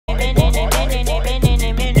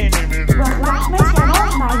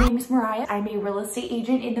Mariah. I'm a real estate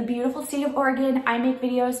agent in the beautiful state of Oregon. I make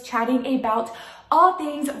videos chatting about all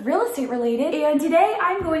things real estate related. And today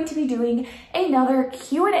I'm going to be doing another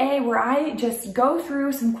Q&A where I just go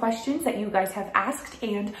through some questions that you guys have asked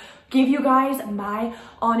and give you guys my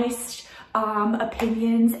honest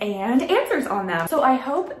opinions and answers on them. So I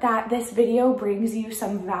hope that this video brings you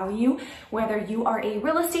some value, whether you are a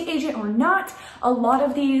real estate agent or not. A lot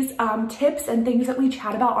of these tips and things that we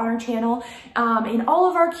chat about on our channel in all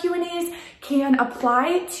of our Q&As can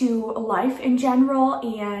apply to life in general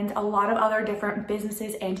and a lot of other different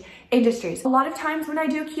businesses and industries. A lot of times when I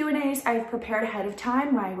do Q&As, I've prepared ahead of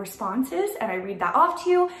time my responses and I read that off to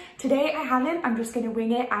you. Today I haven't. I'm just gonna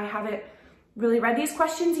wing it. I haven't really read these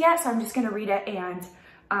questions yet, so I'm just gonna read it and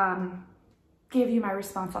give you my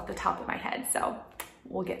response off the top of my head. So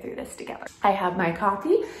we'll get through this together. I have my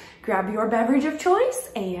coffee, grab your beverage of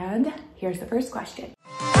choice, and here's the first question.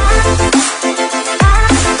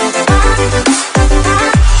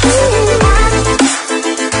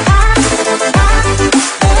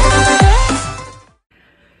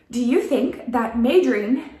 Do you think that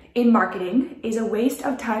majoring in marketing is a waste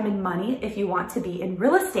of time and money if you want to be in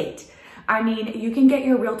real estate? I mean, you can get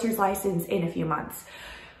your realtor's license in a few months.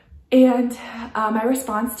 And my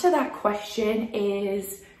response to that question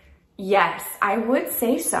is yes, I would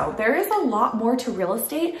say so. There is a lot more to real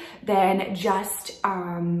estate than just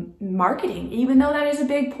marketing. Even though that is a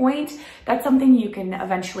big point, that's something you can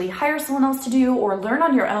eventually hire someone else to do or learn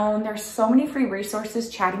on your own. There's so many free resources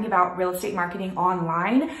chatting about real estate marketing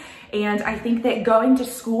online. And I think that going to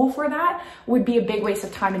school for that would be a big waste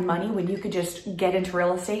of time and money when you could just get into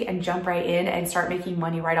real estate and jump right in and start making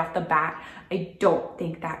money right off the bat. I don't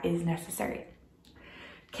think that is necessary.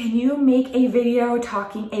 Can you make a video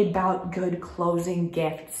talking about good closing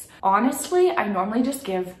gifts? Honestly, I normally just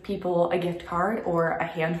give people a gift card or a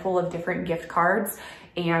handful of different gift cards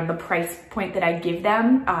and the price point that I give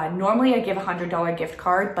them. Normally I give a $100 gift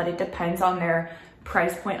card, but it depends on their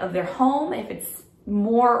price point of their home. If it's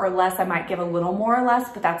more or less, I might give a little more or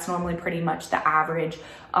less, but that's normally pretty much the average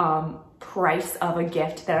price of a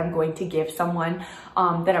gift that I'm going to give someone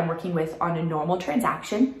that I'm working with on a normal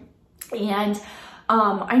transaction. And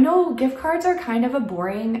I know gift cards are kind of a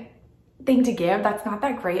boring thing to give. That's not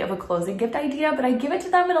that great of a closing gift idea, but I give it to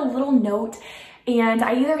them in a little note and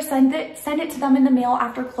I either send it to them in the mail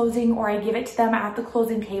after closing or I give it to them at the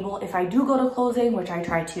closing table if I do go to closing, which I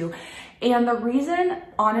try to. And the reason,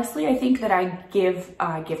 honestly, I think that I give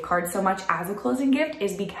gift cards so much as a closing gift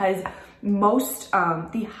is because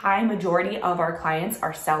the high majority of our clients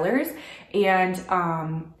are sellers, and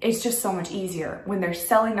it's just so much easier when they're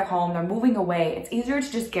selling their home, they're moving away. It's easier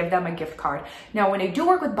to just give them a gift card. Now, when I do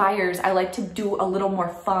work with buyers, I like to do a little more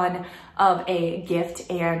fun of a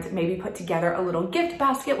gift and maybe put together a little gift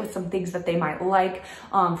basket with some things that they might like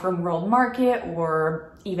from World Market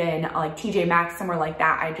or even like TJ Maxx, somewhere like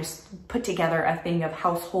that. I just put together a thing of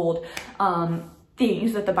household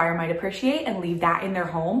things that the buyer might appreciate and leave that in their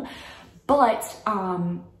home. But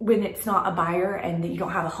when it's not a buyer and you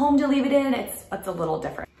don't have a home to leave it in, it's a little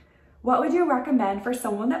different. What would you recommend for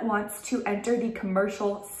someone that wants to enter the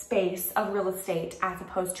commercial space of real estate as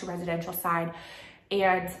opposed to residential side?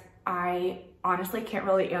 And I honestly can't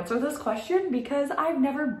really answer this question because I've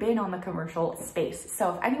never been on the commercial space.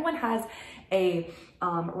 So if anyone has a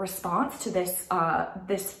response to this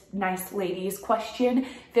this nice lady's question,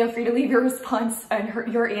 feel free to leave your response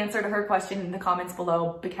and your answer to her question in the comments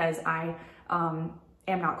below because I am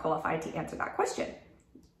not qualified to answer that question.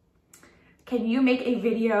 Can you make a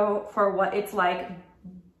video for what it's like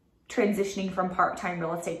transitioning from part-time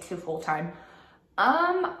real estate to full-time?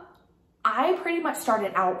 I pretty much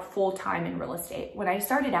started out full-time in real estate. When I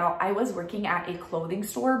started out, I was working at a clothing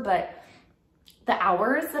store, but the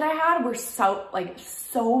hours that I had were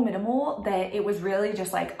so minimal that it was really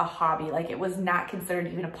just like a hobby. Like it was not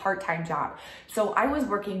considered even a part-time job. So I was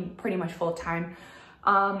working pretty much full-time.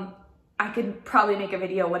 I could probably make a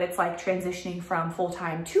video what it's like transitioning from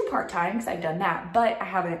full-time to part-time because I've done that, but I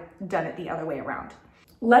haven't done it the other way around.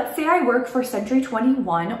 Let's say I work for Century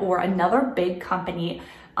 21 or another big company.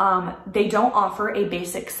 They don't offer a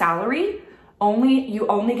basic salary. You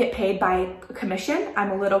only get paid by commission.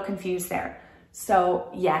 I'm a little confused there. So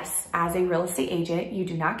yes, as a real estate agent, you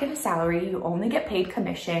do not get a salary. You only get paid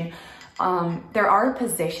commission. There are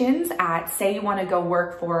positions at, say you want to go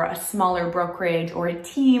work for a smaller brokerage or a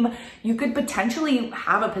team, you could potentially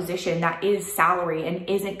have a position that is salary and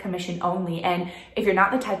isn't commission only. And if you're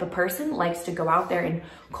not the type of person that likes to go out there and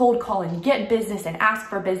cold call and get business and ask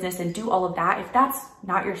for business and do all of that, if that's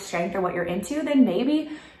not your strength or what you're into, then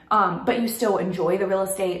maybe but you still enjoy the real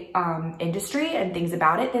estate industry and things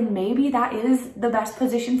about it, then maybe that is the best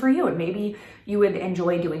position for you. And maybe you would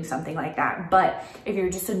enjoy doing something like that. But if you're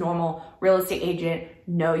just a normal real estate agent,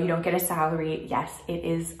 no, you don't get a salary. Yes, it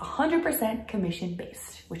is 100% commission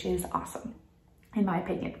based, which is awesome, in my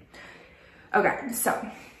opinion. Okay, so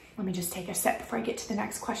let me just take a sip before I get to the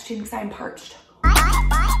next question because I'm parched.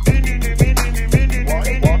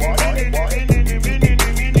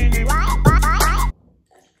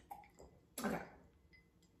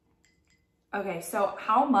 Okay, so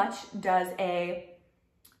how much does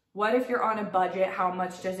what if you're on a budget, how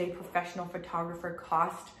much does a professional photographer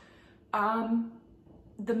cost?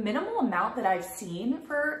 The minimal amount that I've seen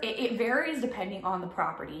it varies depending on the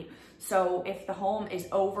property. So if the home is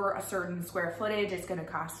over a certain square footage, it's gonna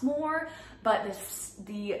cost more, but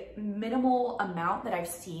the minimal amount that I've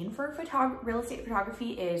seen for real estate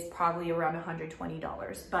photography is probably around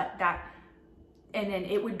 $120, and then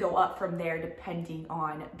it would go up from there depending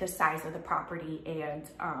on the size of the property and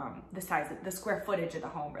the square footage of the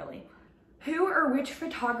home, really. Who or which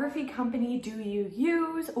photography company do you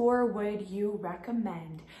use or would you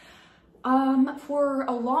recommend? For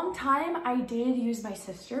a long time, I did use my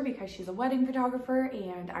sister because she's a wedding photographer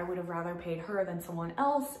and I would have rather paid her than someone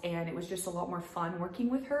else. And it was just a lot more fun working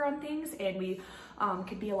with her on things. And we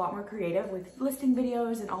could be a lot more creative with listing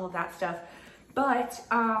videos and all of that stuff. But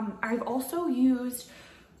I've also used,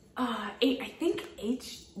 I think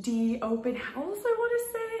HD Open House, I want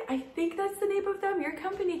to say. I think that's the name of them. Your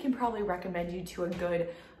company can probably recommend you to a good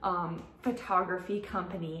photography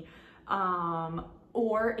company.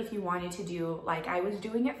 Or if you wanted to do like I was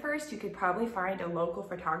doing at first, you could probably find a local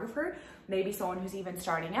photographer, maybe someone who's even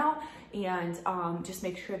starting out, and just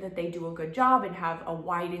make sure that they do a good job and have a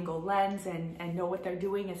wide angle lens and know what they're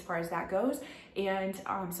doing as far as that goes, and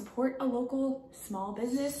support a local small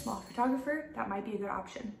business, small photographer. That might be a good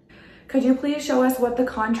option. Could you please show us what the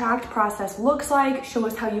contract process looks like? Show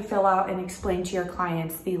us how you fill out and explain to your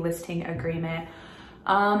clients the listing agreement.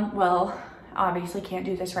 Well, obviously can't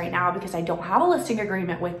do this right now because I don't have a listing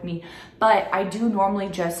agreement with me, but I do normally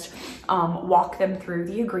just walk them through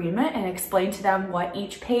the agreement and explain to them what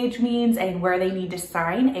each page means and where they need to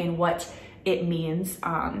sign and what it means,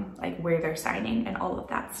 like where they're signing and all of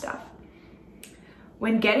that stuff.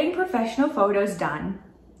 When getting professional photos done,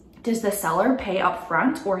 does the seller pay up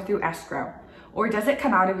front or through escrow? Or does it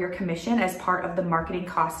come out of your commission as part of the marketing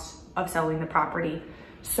costs of selling the property?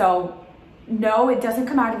 So no, it doesn't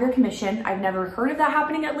come out of your commission. I've never heard of that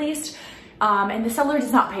happening, at least. And the seller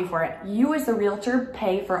does not pay for it. You as the realtor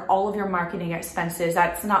pay for all of your marketing expenses.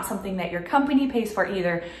 That's not something that your company pays for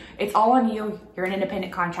either. It's all on you. You're an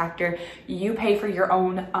independent contractor. You pay for your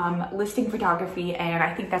own listing photography. And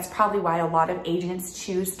I think that's probably why a lot of agents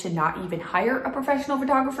choose to not even hire a professional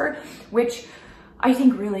photographer, which I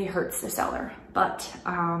think really hurts the seller. But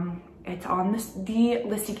it's on the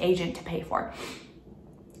listing agent to pay for.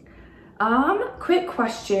 Quick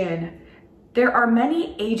question. There are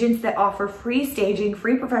many agents that offer free staging,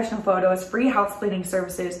 free professional photos, free house cleaning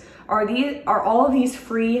services. Are all of these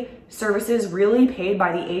free services really paid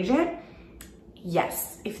by the agent?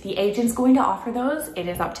 Yes. If the agent's going to offer those, it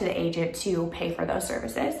is up to the agent to pay for those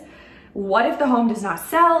services. What if the home does not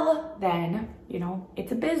sell? Then, you know,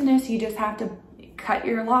 it's a business. You just have to cut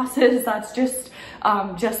your losses. That's just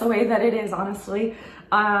the way that it is, honestly.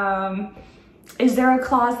 Is there a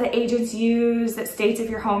clause that agents use that states if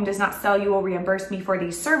your home does not sell, you will reimburse me for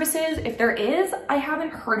these services? If there is, I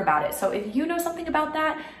haven't heard about it. So if you know something about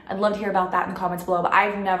that, I'd love to hear about that in the comments below. But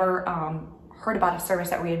I've never heard about a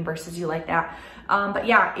service that reimburses you like that. But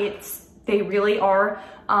yeah, they really are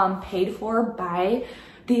paid for by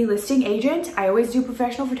the listing agent. I always do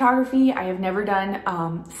professional photography. I have never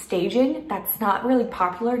done staging. That's not really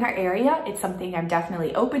popular in our area. It's something I'm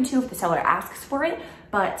definitely open to if the seller asks for it,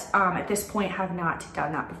 but at this point have not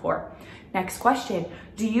done that before. Next question.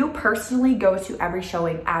 Do you personally go to every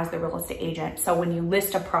showing as the real estate agent? So when you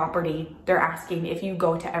list a property, they're asking if you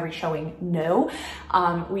go to every showing. No,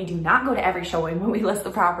 we do not go to every showing when we list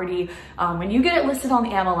the property. When you get it listed on the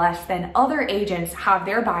MLS, then other agents have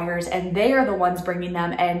their buyers and they are the ones bringing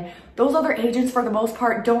them. And those other agents, for the most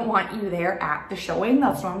part, don't want you there at the showing.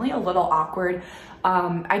 That's normally a little awkward.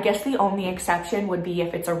 I guess the only exception would be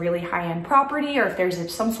if it's a really high-end property or if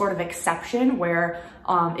there's some sort of exception where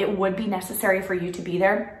it would be necessary for you to be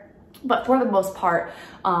there. But for the most part,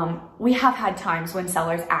 we have had times when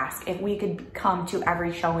sellers ask if we could come to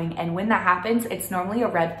every showing. And when that happens, it's normally a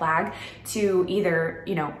red flag to either,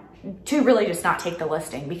 you know, to really just not take the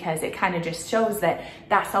listing, because it kind of just shows that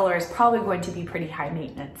that seller is probably going to be pretty high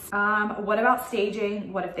maintenance. What about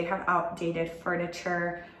staging? What if they have outdated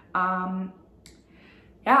furniture?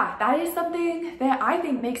 Yeah, that is something that I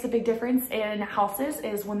think makes a big difference in houses,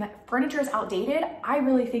 is when the furniture is outdated. I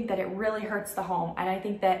really think that it really hurts the home. And I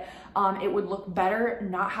think that it would look better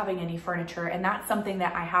not having any furniture. And that's something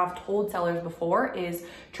that I have told sellers before, is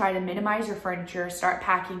try to minimize your furniture, start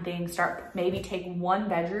packing things, maybe take one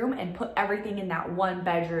bedroom and put everything in that one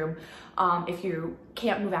bedroom if you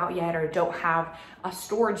can't move out yet or don't have a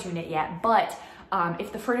storage unit yet. But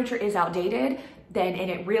if the furniture is outdated,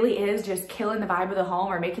 and it really is just killing the vibe of the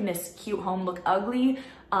home or making this cute home look ugly,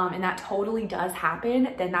 and that totally does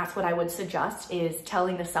happen, then that's what I would suggest, is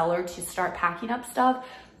telling the seller to start packing up stuff,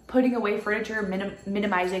 putting away furniture,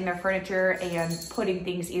 minimizing their furniture, and putting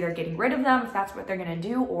things, either getting rid of them if that's what they're gonna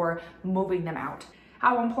do, or moving them out.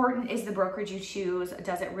 How important is the brokerage you choose?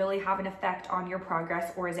 Does it really have an effect on your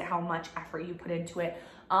progress, or is it how much effort you put into it?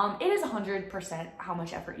 It is 100% how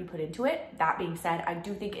much effort you put into it. That being said, I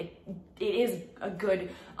do think it is a good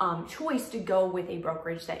choice to go with a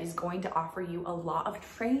brokerage that is going to offer you a lot of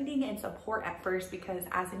training and support at first, because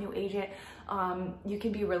as a new agent, you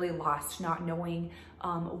can be really lost not knowing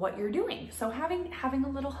what you're doing. So having a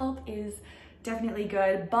little help is definitely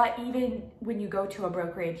good. But even when you go to a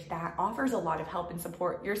brokerage that offers a lot of help and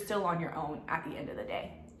support, you're still on your own at the end of the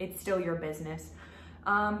day. It's still your business.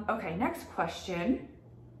 Okay, next question.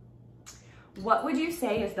 What would you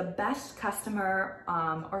say is the best customer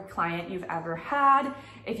or client you've ever had?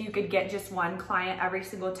 If you could get just one client every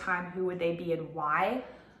single time, who would they be and why?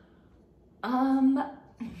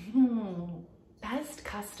 Best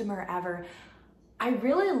customer ever. I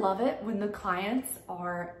really love it when the clients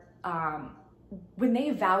are, when they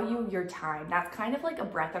value your time. That's kind of like a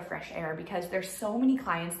breath of fresh air, because there's so many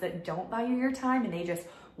clients that don't value your time and they just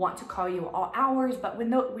want to call you all hours. But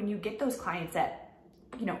when you get those clients that,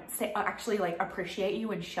 you know, actually like appreciate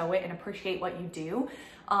you and show it and appreciate what you do,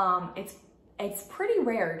 it's pretty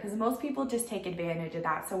rare, because most people just take advantage of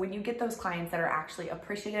that. So when you get those clients that are actually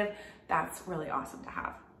appreciative, that's really awesome to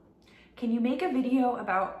have. Can you make a video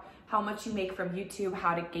about how much you make from YouTube,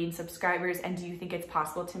 how to gain subscribers, and do you think it's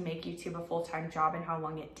possible to make YouTube a full-time job, and how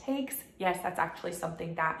long it takes? Yes, that's actually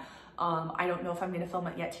something that I don't know if I'm gonna film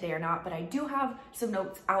it yet today or not, but I do have some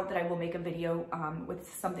notes out that I will make a video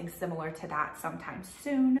with something similar to that sometime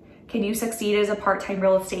soon. Can you succeed as a part-time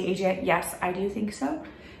real estate agent? Yes, I do think so.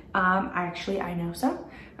 I know so.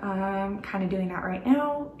 Kind of doing that right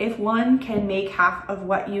now. If one can make half of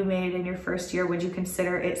what you made in your first year, would you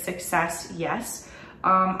consider it success? Yes.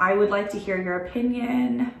 I would like to hear your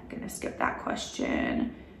opinion. I'm gonna skip that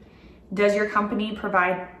question. Does your company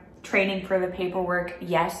provide training for the paperwork?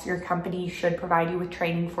 Yes, your company should provide you with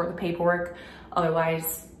training for the paperwork.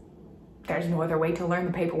 Otherwise, there's no other way to learn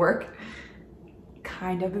the paperwork.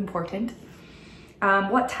 Kind of important.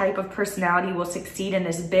 What type of personality will succeed in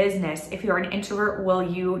this business? If you're an introvert, will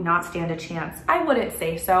you not stand a chance? I wouldn't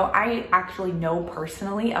say so. I actually know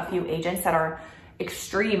personally a few agents that are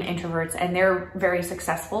extreme introverts, and they're very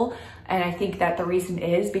successful. And I think that the reason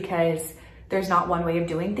is because there's not one way of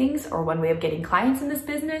doing things or one way of getting clients in this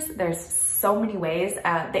business. There's so many ways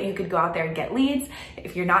that you could go out there and get leads.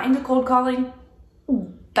 If you're not into cold calling,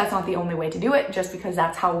 that's not the only way to do it, just because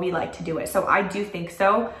that's how we like to do it. So I do think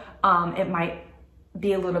so. It might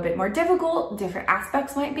be a little bit more difficult, different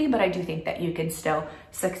aspects might be, but I do think that you can still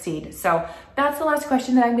succeed. So that's the last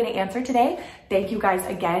question that I'm going to answer today. Thank you guys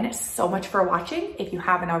again so much for watching. If you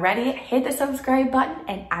haven't already, hit the subscribe button,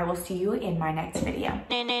 and I will see you in my next video.